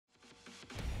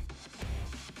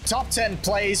Top 10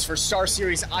 plays for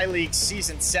StarSeries iLeague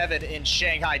Season 7 in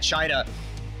Shanghai, China.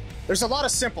 There's a lot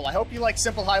of Simple. I hope you like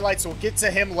Simple highlights. We'll get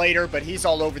to him later, but he's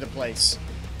all over the place.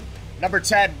 Number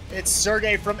 10, it's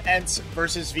Sergey from Ents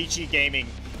versus Vici Gaming.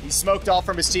 He's smoked off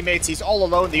from his teammates. He's all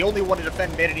alone, the only one to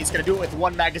defend mid, and he's going to do it with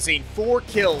one magazine. 4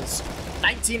 kills,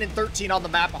 19 and 13 on the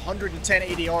map, 110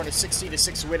 ADR, and a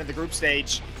 16-6 win in the group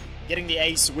stage, getting the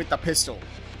ace with the pistol.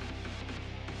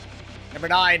 Number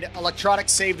 9, Electronic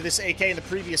saved this AK in the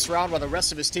previous round while the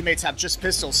rest of his teammates have just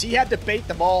pistols. He had to bait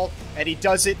them all, and he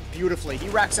does it beautifully. He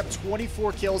racks up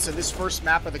 24 kills in this first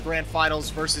map of the Grand Finals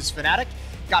versus Fnatic.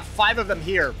 Got 5 of them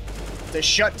here to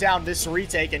shut down this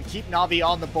retake and keep Na'Vi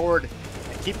on the board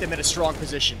and keep them in a strong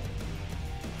position.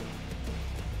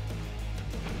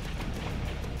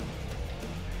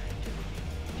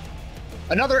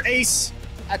 Another ace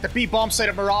at the B bomb site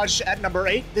of Mirage at number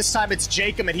 8. This time it's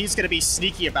Jacob, and he's going to be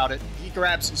sneaky about it. He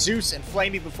grabs Zeus and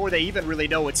Flamey before they even really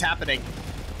know what's happening.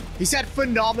 He's had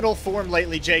phenomenal form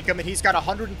lately, Jacob, and he's got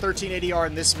 113 ADR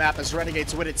in this map as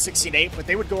Renegades win at 16-8, but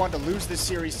they would go on to lose this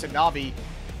series to Na'Vi.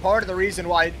 Part of the reason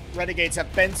why Renegades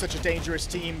have been such a dangerous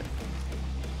team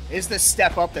is the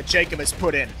step up that Jacob has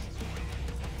put in.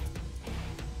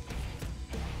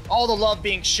 All the love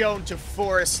being shown to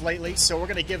Forrest lately, so we're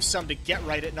going to give some to Get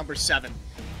Right at number 7.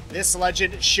 This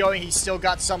legend showing he's still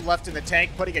got some left in the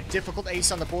tank, putting a difficult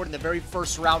ace on the board in the very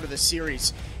first round of the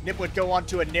series. Nip would go on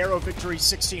to a narrow victory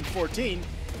 16-14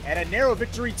 and a narrow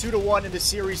victory 2-1 in the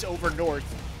series over North.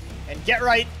 And Get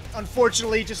Right,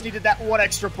 unfortunately, just needed that one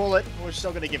extra bullet. We're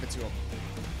still going to give it to him.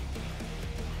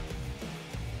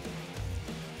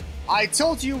 I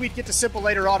told you we'd get to Simple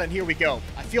later on, and here we go.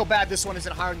 I feel bad this one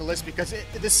isn't higher on the list because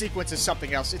this sequence is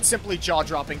something else. It's simply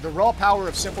jaw-dropping. The raw power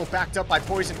of Simple backed up by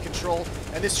poison control,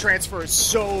 and this transfer is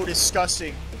so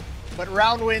disgusting. But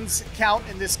round wins count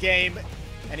in this game,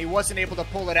 and he wasn't able to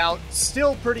pull it out.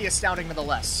 Still pretty astounding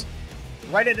nonetheless.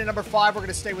 Right into number 5, we're going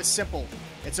to stay with Simple.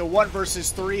 It's a 1 versus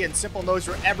 3, and Simple knows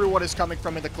where everyone is coming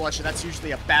from in the clutch, and that's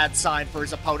usually a bad sign for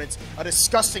his opponents. A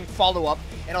disgusting follow-up,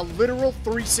 and a literal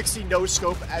 360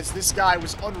 no-scope as this guy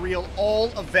was unreal all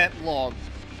event long.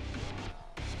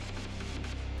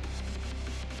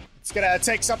 It's going to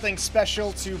take something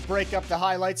special to break up the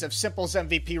highlights of Simple's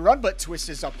MVP run, but Twist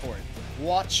is up for it.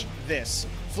 Watch this.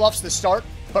 Fluffs the start,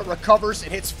 but recovers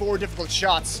and hits 4 difficult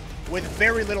shots with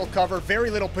very little cover, very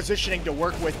little positioning to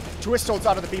work with. Twist holds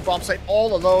onto the B-bomb site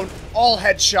all alone, all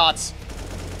headshots.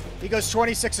 He goes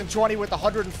 26 and 20 with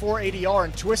 104 ADR,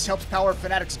 and Twist helps power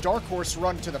Fnatic's Dark Horse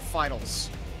run to the finals.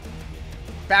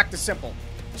 Back to Simple.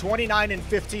 29 and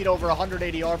 15 over 100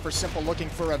 ADR for Simple, looking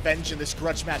for revenge in this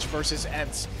grudge match versus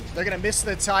Ents. They're going to miss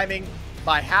the timing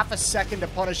by half a second to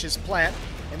punish his plant,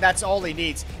 and that's all he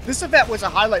needs. This event was a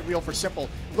highlight reel for Simple.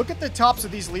 Look at the tops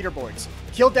of these leaderboards.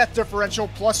 Kill death differential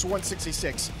plus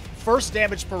 166. First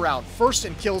damage per round. First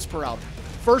in kills per round.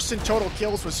 First in total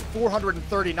kills was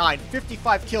 439.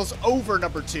 55 kills over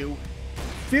number 2.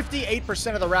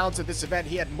 58% of the rounds at this event,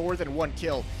 he had more than 1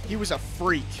 kill. He was a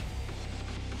freak.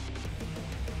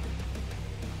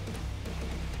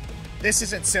 This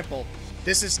isn't Simple.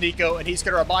 This is Nico, and he's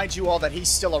going to remind you all that he's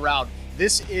still around.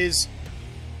 This is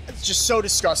just so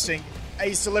disgusting.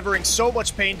 He's delivering so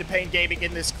much pain to Pain Gaming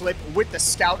in this clip with the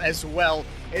scout as well.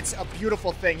 It's a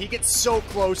beautiful thing. He gets so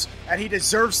close, and he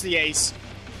deserves the ace.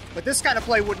 But this kind of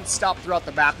play wouldn't stop throughout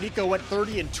the map. Nico went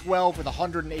 30 and 12 with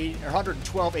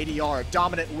 112 ADR, a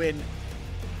dominant win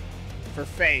for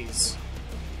FaZe.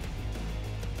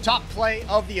 Top play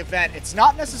of the event. It's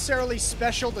not necessarily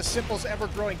special to Simple's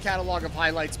ever-growing catalog of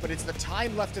highlights, but it's the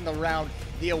time left in the round,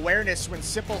 the awareness when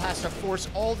Simple has to force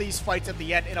all these fights at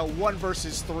the end in a 1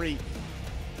 versus 3.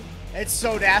 It's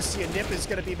so nasty, and Nip is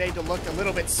going to be made to look a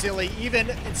little bit silly, even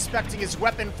inspecting his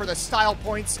weapon for the style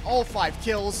points, all 5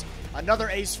 kills. Another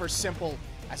ace for Simple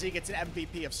as he gets an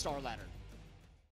MVP of Starladder.